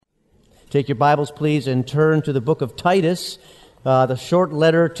Take your Bibles, please, and turn to the book of Titus, the short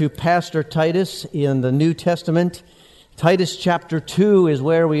letter to Pastor Titus in the New Testament. Titus chapter 2 is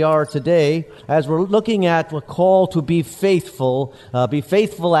where we are today, as we're looking at the call to be faithful. Be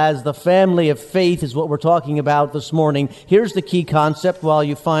faithful as the family of faith is what we're talking about this morning. Here's the key concept while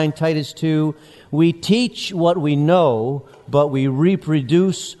you find Titus 2. We teach what we know, but we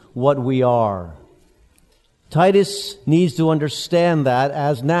reproduce what we are. Titus needs to understand that,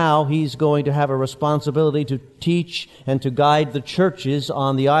 as now he's going to have a responsibility to teach and to guide the churches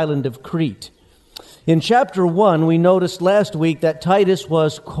on the island of Crete. In chapter 1, we noticed last week that Titus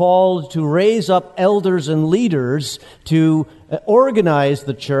was called to raise up elders and leaders to organize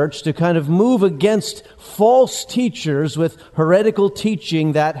the church, to kind of move against false teachers with heretical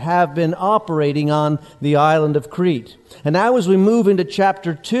teaching that have been operating on the island of Crete. And now as we move into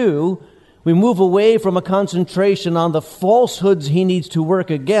chapter 2, we move away from a concentration on the falsehoods he needs to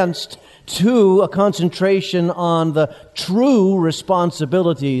work against to a concentration on the true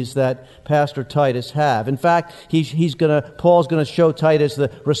responsibilities that Pastor Titus have. In fact, Paul's going to show Titus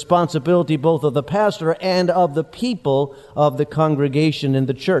the responsibility both of the pastor and of the people of the congregation in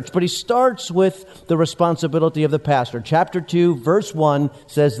the church. But he starts with the responsibility of the pastor. Chapter 2, verse 1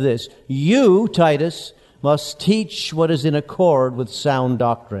 says this: "You, Titus, must teach what is in accord with sound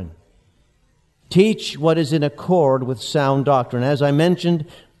doctrine." Teach what is in accord with sound doctrine. As I mentioned,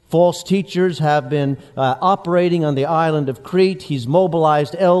 false teachers have been operating on the island of Crete. He's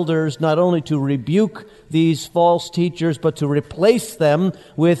mobilized elders not only to rebuke these false teachers, but to replace them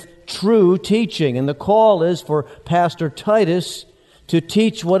with true teaching. And the call is for Pastor Titus to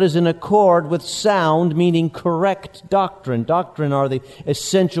teach what is in accord with sound, meaning correct doctrine. Doctrine are the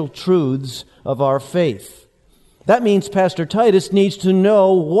essential truths of our faith. That means Pastor Titus needs to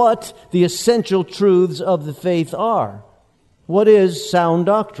know what the essential truths of the faith are. What is sound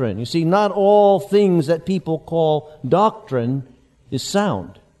doctrine? You see, not all things that people call doctrine is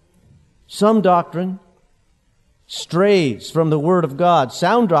sound. Some doctrine strays from the Word of God.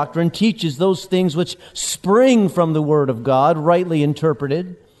 Sound doctrine teaches those things which spring from the Word of God, rightly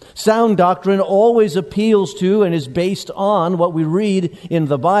interpreted. Sound doctrine always appeals to and is based on what we read in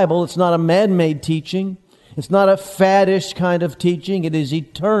the Bible. It's not a man-made teaching. It's not a faddish kind of teaching. It is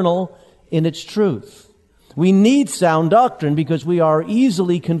eternal in its truth. We need sound doctrine because we are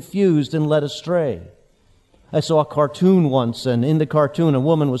easily confused and led astray. I saw a cartoon once, and in the cartoon a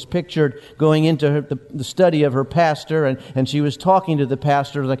woman was pictured going into the study of her pastor, and she was talking to the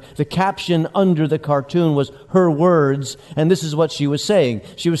pastor. Like the caption under the cartoon was her words, and this is what she was saying.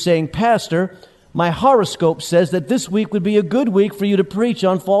 She was saying, "Pastor, my horoscope says that this week would be a good week for you to preach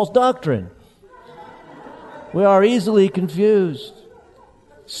on false doctrine." We are easily confused.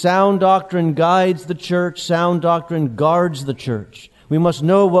 Sound doctrine guides the church. Sound doctrine guards the church. We must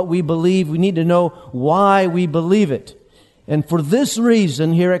know what we believe. We need to know why we believe it. And for this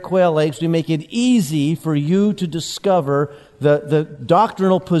reason, here at Quail Lakes, we make it easy for you to discover the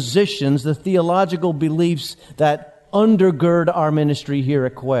doctrinal positions, the theological beliefs that undergird our ministry here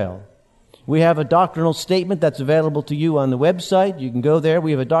at Quail. We have a doctrinal statement that's available to you on the website. You can go there.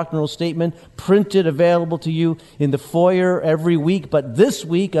 We have a doctrinal statement printed available to you in the foyer every week. But this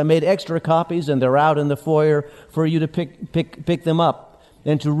week I made extra copies, and they're out in the foyer for you to pick them up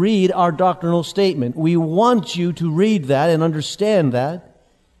and to read our doctrinal statement. We want you to read that and understand that.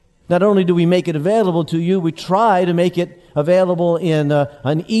 Not only do we make it available to you, we try to make it available in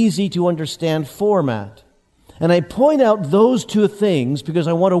an easy-to-understand format. And I point out those two things because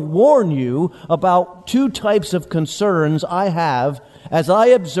I want to warn you about two types of concerns I have as I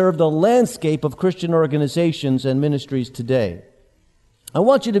observe the landscape of Christian organizations and ministries today. I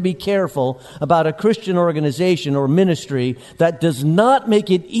want you to be careful about a Christian organization or ministry that does not make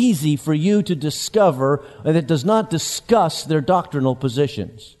it easy for you to discover and that does not discuss their doctrinal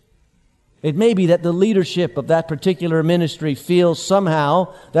positions. It may be that the leadership of that particular ministry feels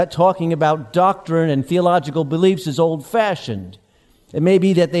somehow that talking about doctrine and theological beliefs is old-fashioned. It may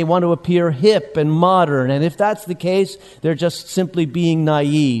be that they want to appear hip and modern, and if that's the case, they're just simply being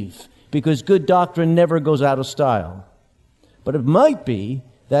naive, because good doctrine never goes out of style. But it might be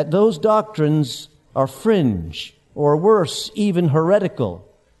that those doctrines are fringe, or worse, even heretical,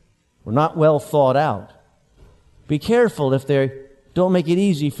 or not well thought out. Be careful if they don't make it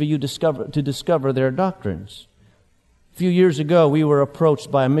easy for you to discover their doctrines. A few years ago, we were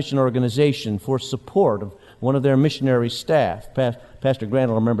approached by a mission organization for support of one of their missionary staff. Pastor Grant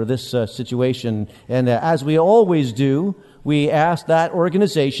will remember this situation. And as we always do, we asked that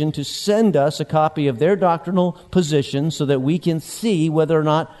organization to send us a copy of their doctrinal position so that we can see whether or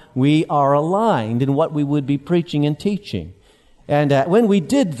not we are aligned in what we would be preaching and teaching. And when we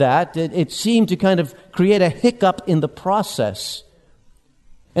did that, it seemed to kind of create a hiccup in the process.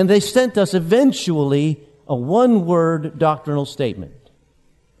 And they sent us eventually a one-word doctrinal statement.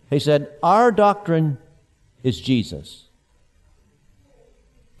 They said, our doctrine is Jesus.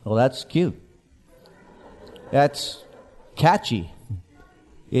 Well, that's cute. That's catchy.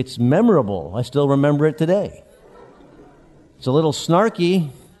 It's memorable. I still remember it today. It's a little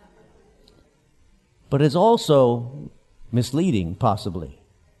snarky, but it's also misleading, possibly.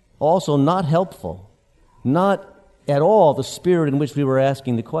 Also not helpful. Not at all the spirit in which we were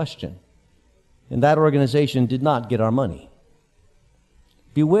asking the question. And that organization did not get our money.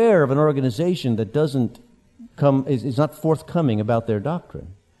 Beware of an organization that is not forthcoming about their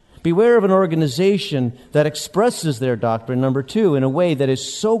doctrine. Beware of an organization that expresses their doctrine, number two, in a way that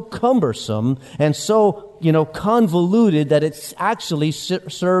is so cumbersome and so, convoluted that it actually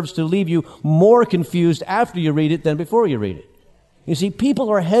serves to leave you more confused after you read it than before you read it. You see, people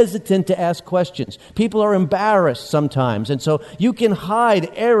are hesitant to ask questions. People are embarrassed sometimes, and so you can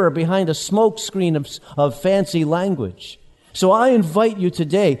hide error behind a smoke screen of fancy language. So I invite you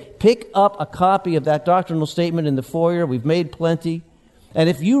today, pick up a copy of that doctrinal statement in the foyer. We've made plenty. And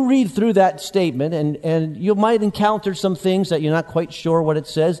if you read through that statement, and you might encounter some things that you're not quite sure what it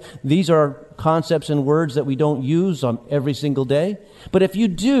says. These are concepts and words that we don't use on every single day. But if you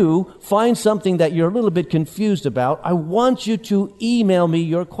do find something that you're a little bit confused about, I want you to email me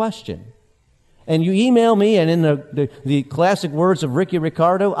your question. And you email me, and in the classic words of Ricky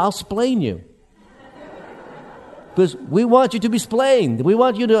Ricardo, I'll splain you. Because we want you to be splained. We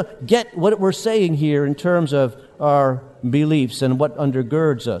want you to get what we're saying here in terms of our beliefs and what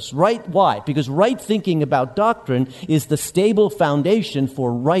undergirds us. Right? Why? Because right thinking about doctrine is the stable foundation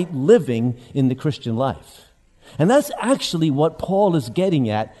for right living in the Christian life. And that's actually what Paul is getting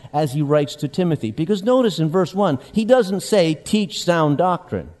at as he writes to Timothy. Because notice in verse 1, he doesn't say, teach sound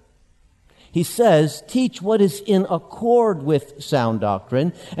doctrine. He says, teach what is in accord with sound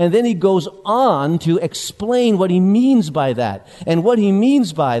doctrine. And then he goes on to explain what he means by that. And what he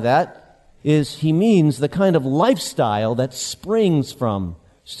means by that is he means the kind of lifestyle that springs from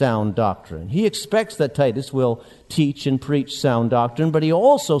sound doctrine. He expects that Titus will teach and preach sound doctrine, but he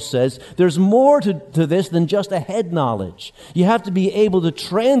also says there's more to this than just a head knowledge. You have to be able to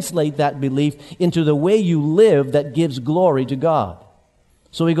translate that belief into the way you live that gives glory to God.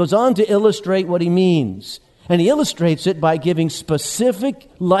 So he goes on to illustrate what he means. And he illustrates it by giving specific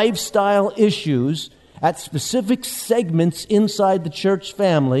lifestyle issues at specific segments inside the church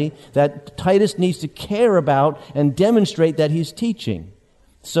family that Titus needs to care about and demonstrate that he's teaching.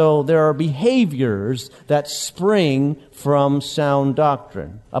 So there are behaviors that spring from sound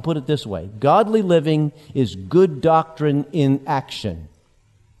doctrine. I'll put it this way. Godly living is good doctrine in action.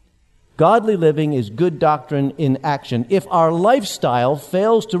 Godly living is good doctrine in action. If our lifestyle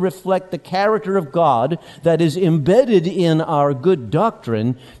fails to reflect the character of God that is embedded in our good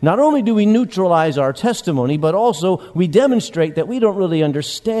doctrine, not only do we neutralize our testimony, but also we demonstrate that we don't really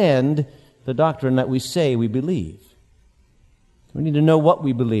understand the doctrine that we say we believe. We need to know what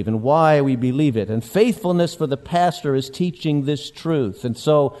we believe and why we believe it. And faithfulness for the pastor is teaching this truth. And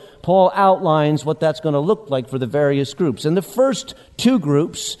so Paul outlines what that's going to look like for the various groups. And the first two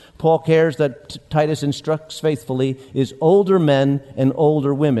groups, Paul cares that Titus instructs faithfully, is older men and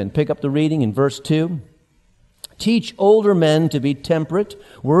older women. Pick up the reading in verse 2. Teach older men to be temperate,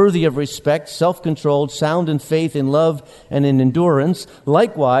 worthy of respect, self-controlled, sound in faith, in love, and in endurance.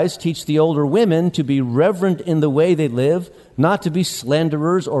 Likewise, teach the older women to be reverent in the way they live, not to be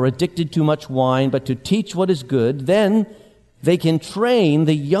slanderers or addicted to much wine, but to teach what is good. Then they can train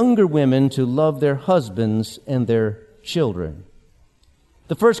the younger women to love their husbands and their children.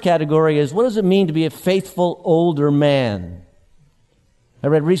 The first category is, what does it mean to be a faithful older man? I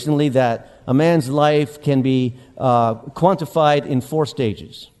read recently that a man's life can be quantified in 4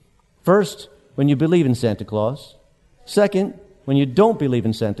 stages. First, when you believe in Santa Claus. Second, when you don't believe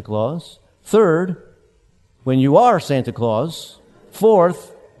in Santa Claus. Third, when you are Santa Claus.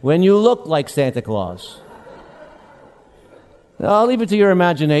 Fourth, when you look like Santa Claus. Now, I'll leave it to your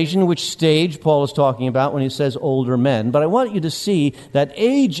imagination which stage Paul is talking about when he says older men. But I want you to see that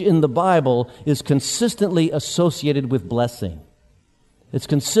age in the Bible is consistently associated with blessing. It's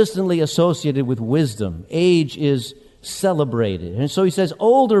consistently associated with wisdom. Age is celebrated. And so he says,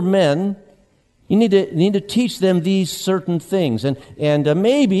 older men, you need to teach them these certain things. And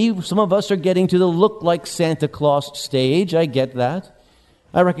maybe some of us are getting to the look like Santa Claus stage. I get that.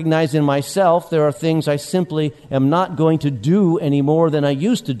 I recognize in myself there are things I simply am not going to do any more than I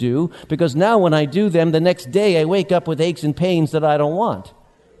used to do, because now when I do them, the next day I wake up with aches and pains that I don't want.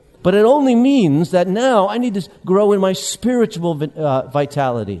 But it only means that now I need to grow in my spiritual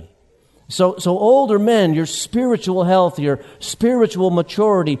vitality. So older men, your spiritual health, your spiritual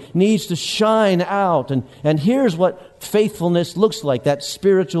maturity needs to shine out. And here's what faithfulness looks like, that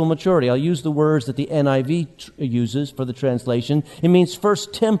spiritual maturity. I'll use the words that the NIV uses for the translation. It means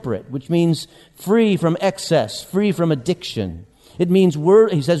first temperate, which means free from excess, free from addiction. It means,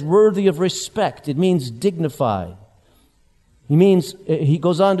 he says, worthy of respect. It means dignified. He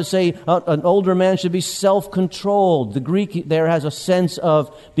goes on to say an older man should be self-controlled. The Greek there has a sense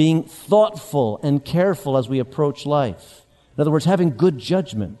of being thoughtful and careful as we approach life. In other words, having good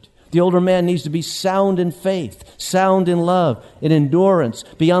judgment. The older man needs to be sound in faith, sound in love, in endurance,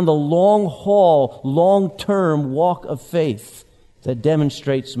 beyond the long haul, long-term walk of faith that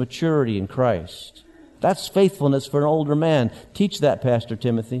demonstrates maturity in Christ. That's faithfulness for an older man. Teach that, Pastor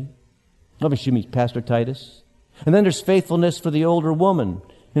Timothy. Pastor Titus. And then there's faithfulness for the older woman.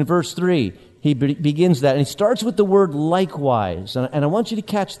 In verse 3, he begins that, and he starts with the word likewise. And I want you to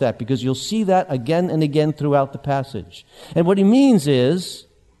catch that, because you'll see that again and again throughout the passage. And what he means is,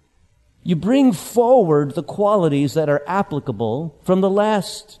 you bring forward the qualities that are applicable from the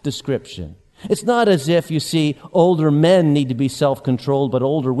last description. It's not as if, you see, older men need to be self-controlled, but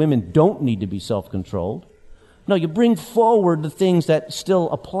older women don't need to be self-controlled. No, you bring forward the things that still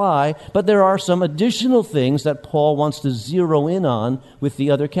apply, but there are some additional things that Paul wants to zero in on with the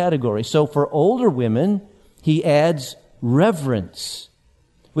other category. So for older women, he adds reverence,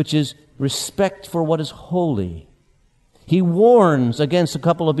 which is respect for what is holy. He warns against a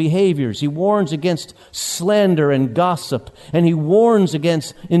couple of behaviors. He warns against slander and gossip, and he warns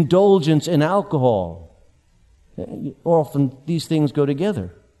against indulgence in alcohol. Often these things go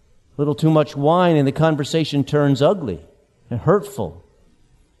together. A little too much wine and the conversation turns ugly and hurtful.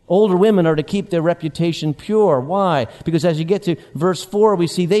 Older women are to keep their reputation pure. Why? Because as you get to verse 4, we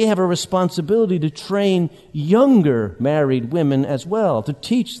see they have a responsibility to train younger married women as well, to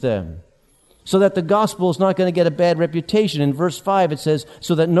teach them, so that the gospel is not going to get a bad reputation. In verse 5, it says,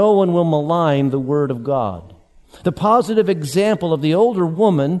 so that no one will malign the word of God. The positive example of the older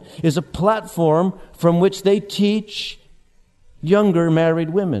woman is a platform from which they teach younger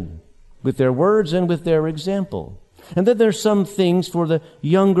married women with their words and with their example. And then there's some things for the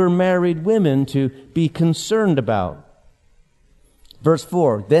younger married women to be concerned about. Verse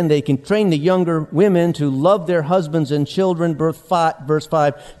 4, then they can train the younger women to love their husbands and children. Verse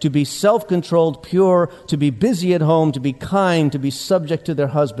 5, to be self-controlled, pure, to be busy at home, to be kind, to be subject to their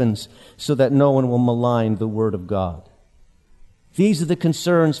husbands, so that no one will malign the word of God. These are the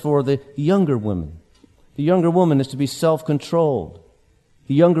concerns for the younger women. The younger woman is to be self-controlled.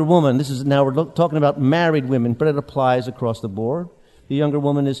 The younger woman, now we're talking about married women, but it applies across the board. The younger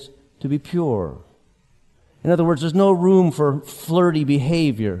woman is to be pure. In other words, there's no room for flirty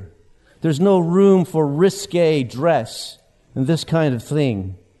behavior. There's no room for risque dress and this kind of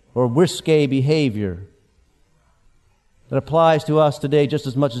thing, or risque behavior. That applies to us today just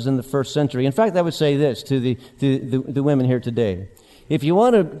as much as in the first century. In fact, I would say this to the women here today. If you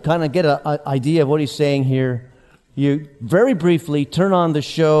want to kind of get an idea of what he's saying here, you very briefly turn on the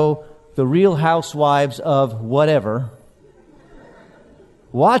show The Real Housewives of whatever.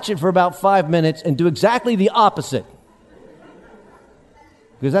 Watch it for about 5 minutes and do exactly the opposite.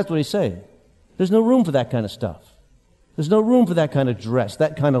 Because that's what he's saying. There's no room for that kind of stuff. There's no room for that kind of dress,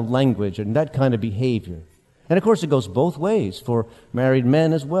 that kind of language, and that kind of behavior. And of course it goes both ways for married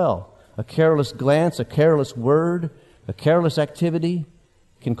men as well. A careless glance, a careless word, a careless activity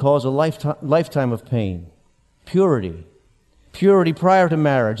can cause a lifetime of pain. Purity prior to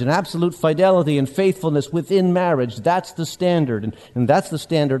marriage, and absolute fidelity and faithfulness within marriage, that's the standard, and that's the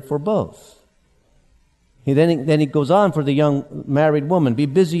standard for both. Then he goes on for the young married woman, be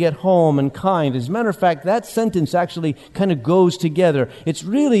busy at home and kind. As a matter of fact, that sentence actually kind of goes together. It's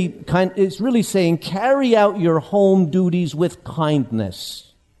really saying, carry out your home duties with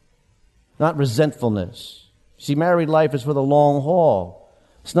kindness, not resentfulness. See, married life is for the long haul.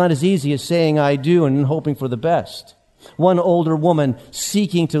 It's not as easy as saying I do and hoping for the best. One older woman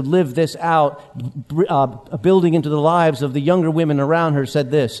seeking to live this out, building into the lives of the younger women around her,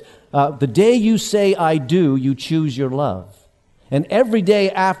 said this, the day you say I do, you choose your love. And every day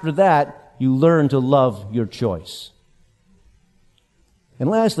after that, you learn to love your choice. And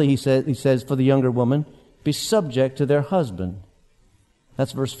lastly, he says for the younger woman, be subject to their husband.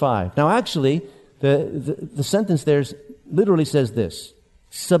 That's verse 5. Now actually, the sentence there literally says this,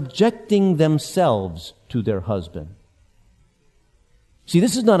 subjecting themselves to their husband. See,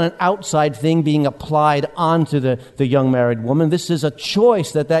 this is not an outside thing being applied onto the young married woman. This is a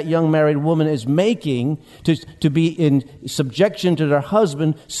choice that young married woman is making to be in subjection to their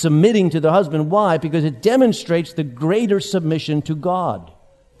husband, submitting to the husband. Why? Because it demonstrates the greater submission to God.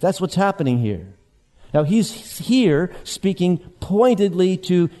 That's what's happening here. Now, he's here speaking pointedly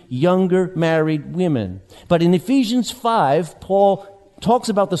to younger married women. But in Ephesians 5, Paul talks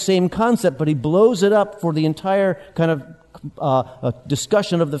about the same concept, but he blows it up for the entire kind of a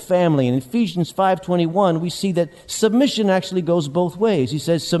discussion of the family. In Ephesians 5:21, we see that submission actually goes both ways. He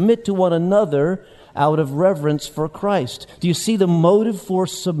says, submit to one another out of reverence for Christ. Do you see the motive for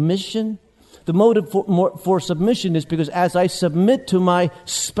submission? The motive for submission is because as I submit to my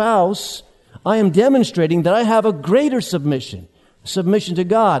spouse, I am demonstrating that I have a greater submission to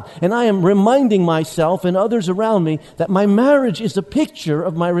God. And I am reminding myself and others around me that my marriage is a picture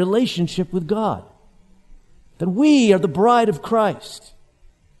of my relationship with God. That we are the bride of Christ.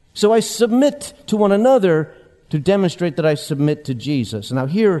 So I submit to one another to demonstrate that I submit to Jesus. Now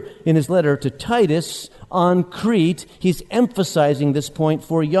here in his letter to Titus on Crete, he's emphasizing this point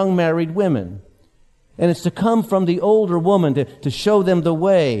for young married women. And it's to come from the older woman to show them the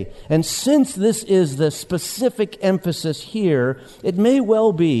way. And since this is the specific emphasis here, it may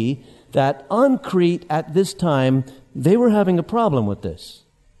well be that on Crete at this time, they were having a problem with this.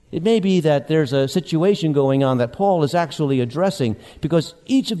 It may be that there's a situation going on that Paul is actually addressing, because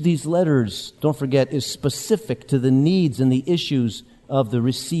each of these letters, don't forget, is specific to the needs and the issues of the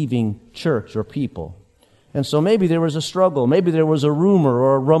receiving church or people. And so maybe there was a struggle, maybe there was a rumor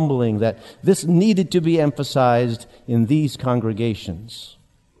or a rumbling that this needed to be emphasized in these congregations.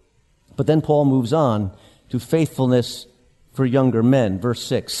 But then Paul moves on to faithfulness for younger men. Verse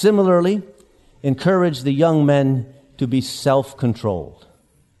 6, similarly, encourage the young men to be self-controlled.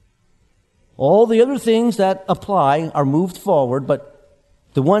 All the other things that apply are moved forward, but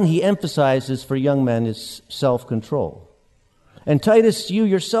the one he emphasizes for young men is self-control. And Titus, you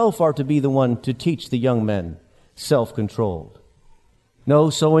yourself are to be the one to teach the young men self-controlled. No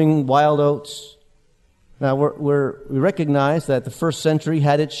sowing wild oats. Now, we recognize that the first century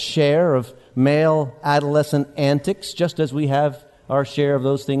had its share of male adolescent antics, just as we have our share of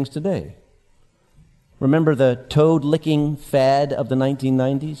those things today. Remember the toad-licking fad of the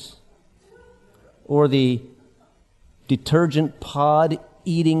 1990s? Or the detergent pod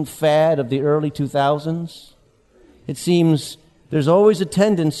eating fad of the early 2000s? It seems there's always a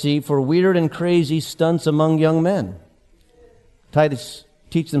tendency for weird and crazy stunts among young men. Titus,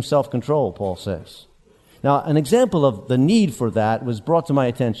 teach them self-control, Paul says. Now, an example of the need for that was brought to my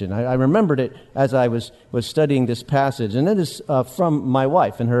attention. I remembered it as I was studying this passage, and it is from my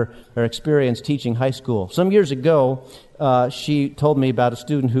wife and her experience teaching high school. Some years ago, she told me about a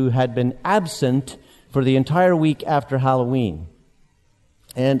student who had been absent for the entire week after Halloween.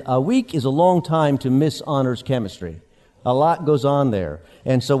 And a week is a long time to miss honors chemistry. A lot goes on there.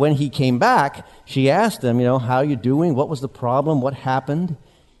 And so when he came back, she asked him, how are you doing? What was the problem? What happened?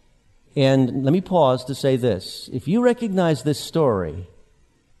 And let me pause to say this. If you recognize this story,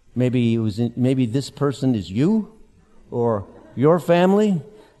 maybe this person is you or your family.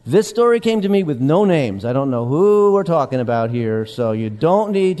 This story came to me with no names. I don't know who we're talking about here, so you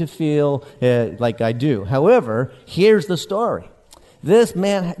don't need to feel like I do. However, here's the story.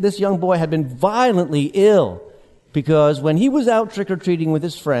 This young boy had been violently ill because when he was out trick-or-treating with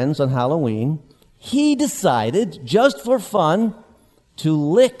his friends on Halloween, he decided, just for fun, to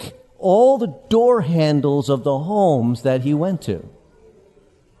lick all the door handles of the homes that he went to.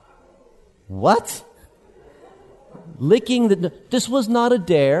 What? Licking this was not a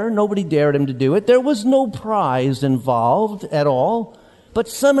dare. Nobody dared him to do it. There was no prize involved at all. But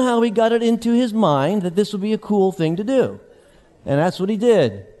somehow he got it into his mind that this would be a cool thing to do. And that's what he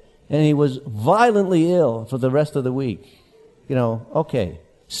did. And he was violently ill for the rest of the week. Okay,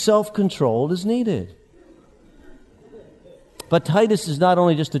 self-control is needed. But Titus is not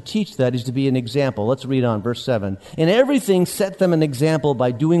only just to teach that, he's to be an example. Let's read on, verse 7. In everything, set them an example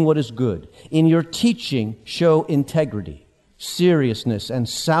by doing what is good. In your teaching, show integrity, seriousness, and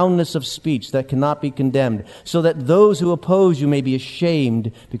soundness of speech that cannot be condemned, so that those who oppose you may be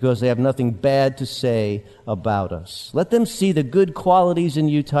ashamed because they have nothing bad to say about us. Let them see the good qualities in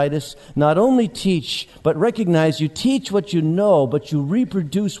you, Titus. Not only teach, but recognize you teach what you know, but you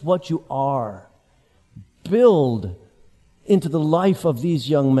reproduce what you are. Build into the life of these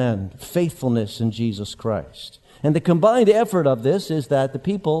young men faithfulness in Jesus Christ. And the combined effort of this is that the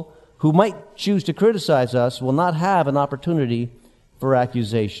people who might choose to criticize us will not have an opportunity for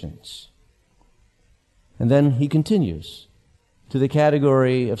accusations. And then he continues to the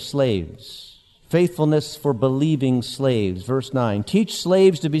category of slaves. Faithfulness for believing slaves. Verse 9, teach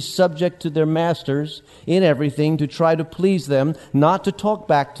slaves to be subject to their masters in everything, to try to please them, not to talk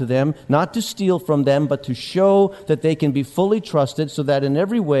back to them, not to steal from them, but to show that they can be fully trusted, so that in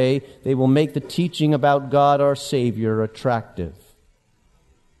every way they will make the teaching about God our Savior attractive.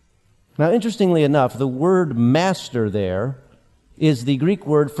 Now, interestingly enough, the word master there is the Greek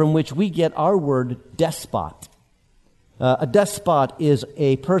word from which we get our word despot. A despot is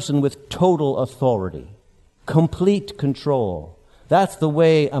a person with total authority, complete control. That's the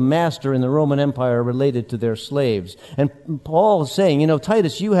way a master in the Roman Empire related to their slaves. And Paul is saying,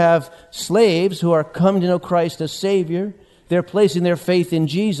 Titus, you have slaves who are coming to know Christ as Savior. They're placing their faith in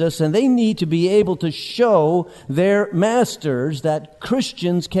Jesus, and they need to be able to show their masters that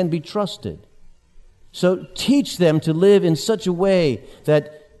Christians can be trusted. So teach them to live in such a way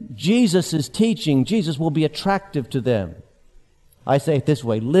that Jesus' teaching, Jesus will be attractive to them. I say it this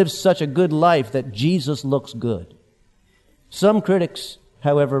way, live such a good life that Jesus looks good. Some critics,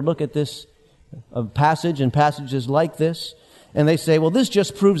 however, look at this passage and passages like this, and they say, well, this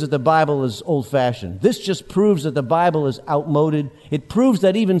just proves that the Bible is old-fashioned. This just proves that the Bible is outmoded. It proves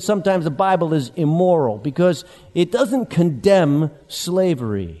that even sometimes the Bible is immoral because it doesn't condemn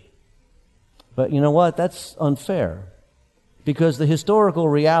slavery. But you know what? That's unfair. Because the historical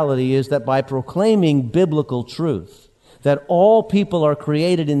reality is that by proclaiming biblical truth, that all people are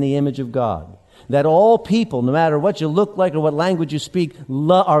created in the image of God, that all people, no matter what you look like or what language you speak,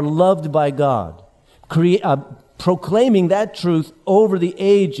 are loved by God, proclaiming that truth over the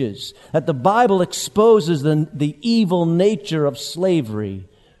ages, that the Bible exposes the evil nature of slavery.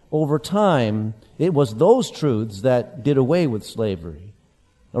 Over time, it was those truths that did away with slavery,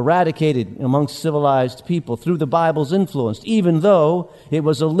 eradicated amongst civilized people through the Bible's influence, even though it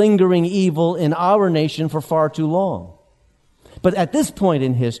was a lingering evil in our nation for far too long. But at this point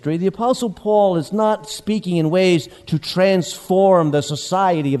in history, the Apostle Paul is not speaking in ways to transform the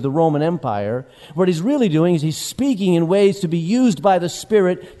society of the Roman Empire. What he's really doing is he's speaking in ways to be used by the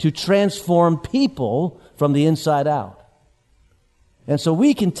Spirit to transform people from the inside out. And so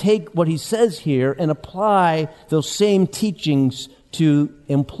we can take what he says here and apply those same teachings to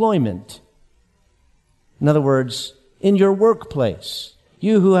employment. In other words, in your workplace,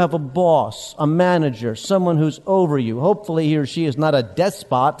 you who have a boss, a manager, someone who's over you, hopefully he or she is not a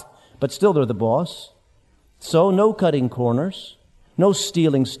despot, but still they're the boss. So no cutting corners, no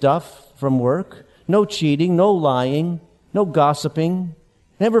stealing stuff from work, no cheating, no lying, no gossiping.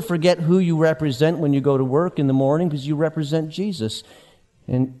 Never forget who you represent when you go to work in the morning, because you represent Jesus.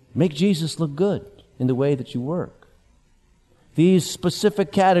 And make Jesus look good in the way that you work. These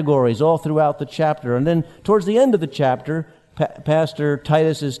specific categories all throughout the chapter. And then towards the end of the chapter, Pastor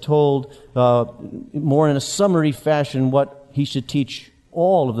Titus is told more in a summary fashion what he should teach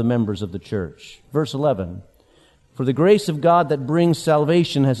all of the members of the church. Verse 11, for the grace of God that brings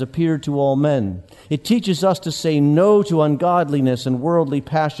salvation has appeared to all men. It teaches us to say no to ungodliness and worldly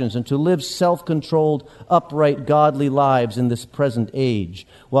passions and to live self-controlled, upright, godly lives in this present age,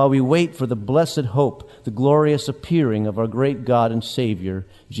 while we wait for the blessed hope, the glorious appearing of our great God and Savior,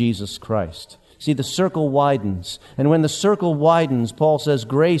 Jesus Christ. See, the circle widens. And when the circle widens, Paul says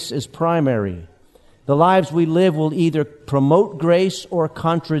grace is primary. The lives we live will either promote grace or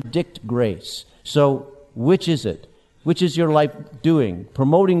contradict grace. So, which is it? Which is your life doing?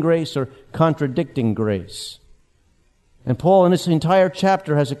 Promoting grace or contradicting grace? And Paul in this entire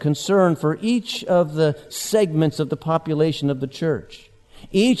chapter has a concern for each of the segments of the population of the church.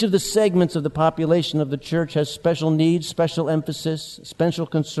 Each of the segments of the population of the church has special needs, special emphasis, special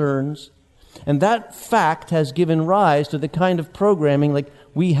concerns. And that fact has given rise to the kind of programming like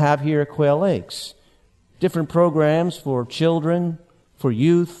we have here at Quail Lakes. Different programs for children, for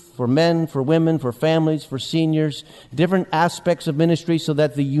youth, for men, for women, for families, for seniors, different aspects of ministry so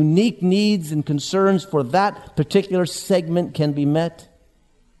that the unique needs and concerns for that particular segment can be met.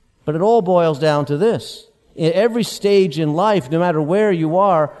 But it all boils down to this. In every stage in life, no matter where you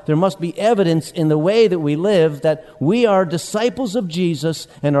are, there must be evidence in the way that we live that we are disciples of Jesus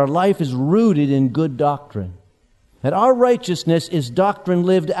and our life is rooted in good doctrine. That our righteousness is doctrine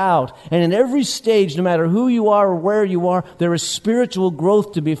lived out. And in every stage, no matter who you are or where you are, there is spiritual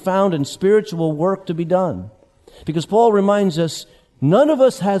growth to be found and spiritual work to be done. Because Paul reminds us, none of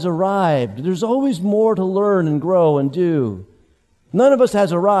us has arrived. There's always more to learn and grow and do. None of us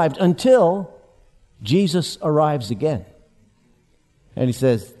has arrived until Jesus arrives again. And he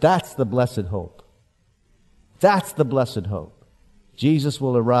says, that's the blessed hope. That's the blessed hope. Jesus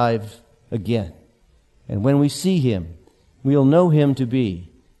will arrive again. And when we see him, we'll know him to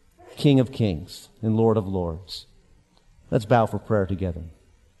be King of Kings and Lord of Lords. Let's bow for prayer together.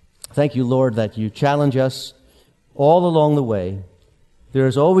 Thank you, Lord, that you challenge us all along the way.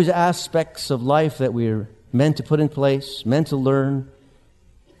 There's always aspects of life that we're meant to put in place, meant to learn.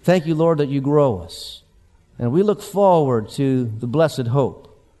 Thank you, Lord, that you grow us. And we look forward to the blessed hope.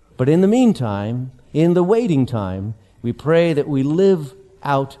 But in the meantime, in the waiting time, we pray that we live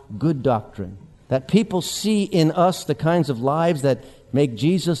out good doctrine, that people see in us the kinds of lives that make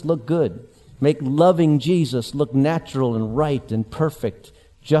Jesus look good, make loving Jesus look natural and right and perfect,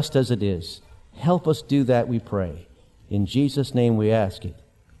 just as it is. Help us do that, we pray. In Jesus' name we ask it.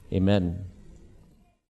 Amen.